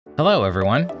Hello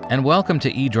everyone, and welcome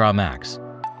to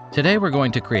EdrawMax. Today we're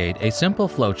going to create a simple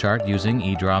flowchart using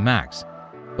EdrawMax.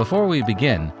 Before we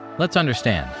begin, let's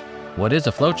understand, what is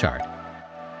a flowchart?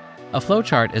 A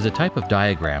flowchart is a type of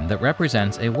diagram that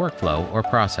represents a workflow or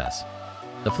process.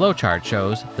 The flowchart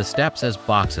shows the steps as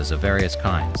boxes of various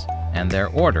kinds, and their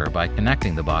order by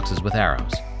connecting the boxes with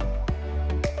arrows.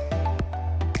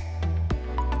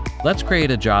 Let's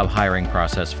create a job hiring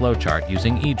process flowchart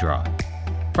using Edraw.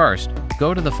 First,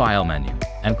 go to the File menu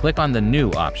and click on the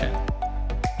New option.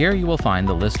 Here you will find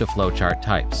the list of flowchart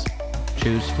types.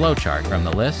 Choose Flowchart from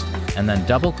the list and then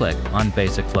double-click on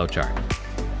Basic Flowchart.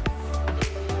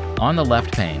 On the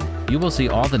left pane, you will see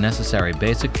all the necessary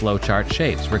basic flowchart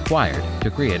shapes required to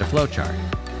create a flowchart,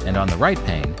 and on the right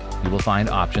pane, you will find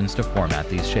options to format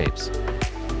these shapes.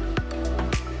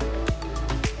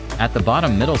 At the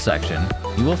bottom middle section,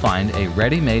 you will find a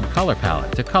ready-made color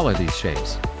palette to color these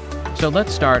shapes. So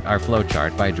let's start our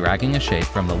flowchart by dragging a shape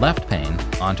from the left pane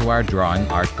onto our drawing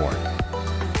artboard.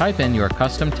 Type in your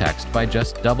custom text by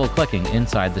just double-clicking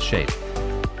inside the shape.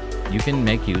 You can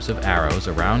make use of arrows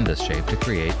around this shape to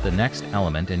create the next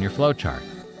element in your flowchart.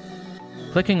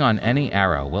 Clicking on any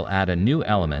arrow will add a new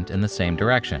element in the same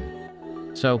direction.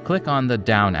 So click on the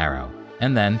down arrow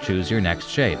and then choose your next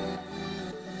shape.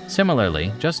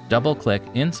 Similarly, just double-click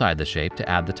inside the shape to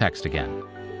add the text again.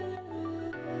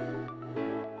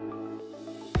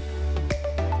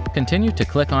 Continue to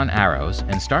click on arrows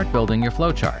and start building your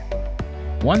flowchart.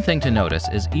 One thing to notice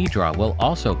is Edraw will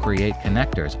also create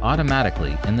connectors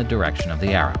automatically in the direction of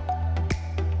the arrow.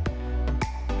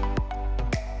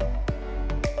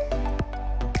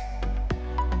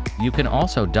 You can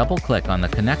also double-click on the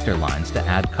connector lines to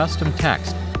add custom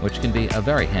text, which can be a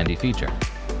very handy feature.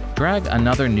 Drag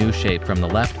another new shape from the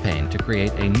left pane to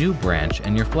create a new branch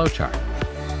in your flowchart.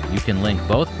 You can link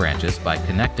both branches by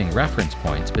connecting reference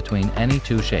points between any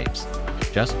two shapes.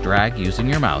 Just drag using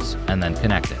your mouse and then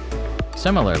connect it.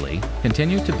 Similarly,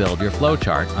 continue to build your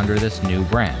flowchart under this new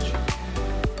branch.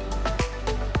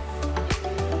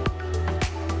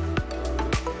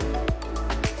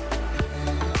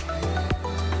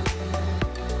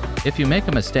 If you make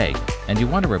a mistake and you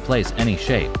want to replace any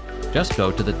shape, just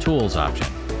go to the Tools option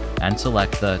and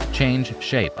select the Change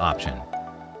Shape option.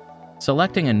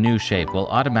 Selecting a new shape will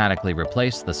automatically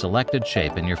replace the selected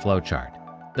shape in your flowchart.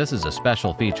 This is a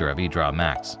special feature of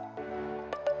EdrawMax.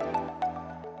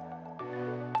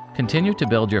 Continue to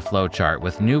build your flowchart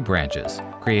with new branches,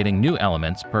 creating new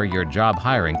elements per your job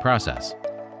hiring process.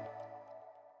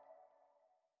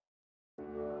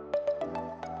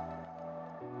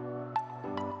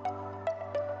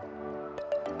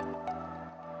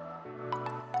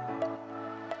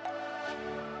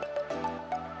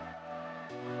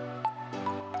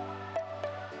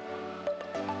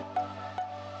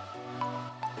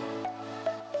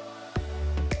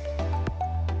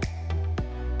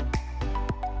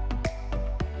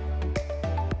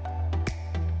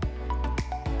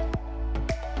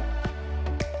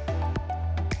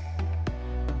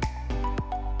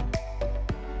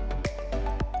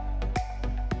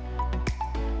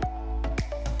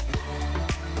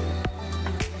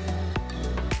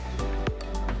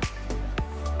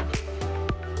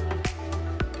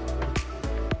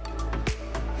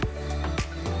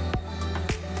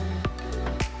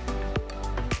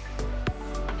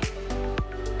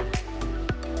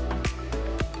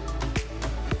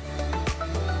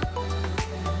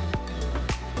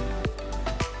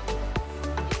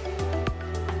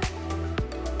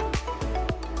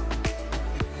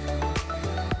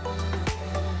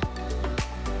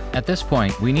 At this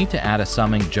point, we need to add a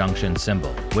Summing Junction symbol,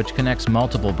 which connects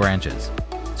multiple branches.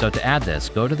 So to add this,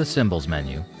 go to the Symbols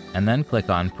menu, and then click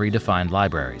on Predefined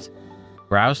Libraries.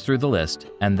 Browse through the list,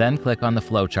 and then click on the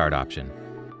Flowchart option.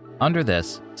 Under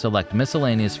this, select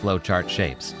Miscellaneous Flowchart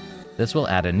Shapes. This will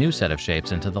add a new set of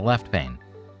shapes into the left pane.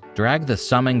 Drag the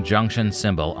Summing Junction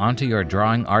symbol onto your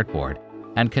drawing artboard,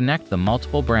 and connect the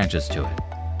multiple branches to it.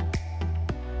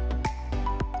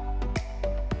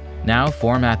 Now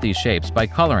format these shapes by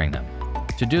coloring them.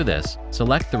 To do this,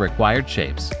 select the required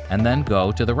shapes and then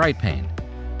go to the right pane.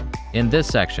 In this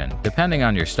section, depending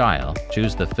on your style,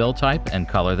 choose the fill type and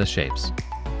color the shapes.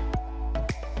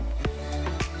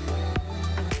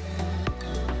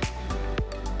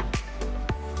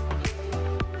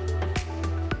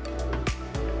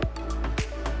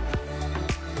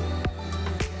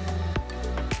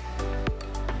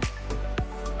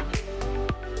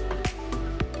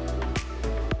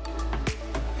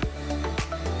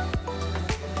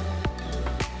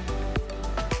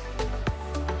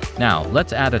 Now,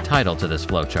 let's add a title to this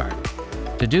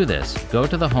flowchart. To do this, go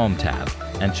to the Home tab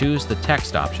and choose the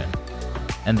Text option.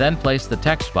 and then place the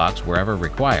text box wherever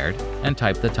required and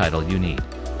type the title you need.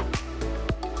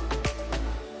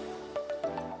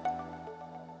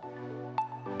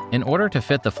 In order to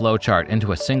fit the flowchart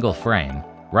into a single frame,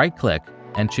 right-click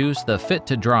and choose the Fit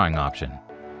to Drawing option.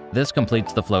 This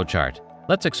completes the flowchart.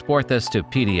 Let's export this to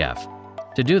PDF.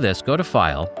 To do this, go to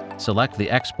File, select the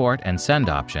Export and Send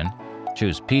option,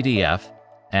 choose PDF,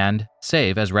 and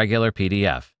Save as regular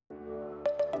PDF.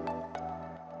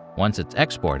 Once it's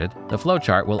exported, the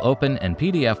flowchart will open in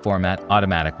PDF format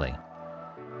automatically.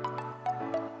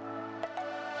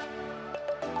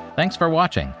 Thanks for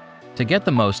watching. To get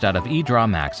the most out of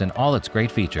EdrawMax and all its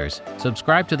great features,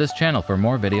 subscribe to this channel for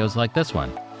more videos like this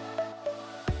one.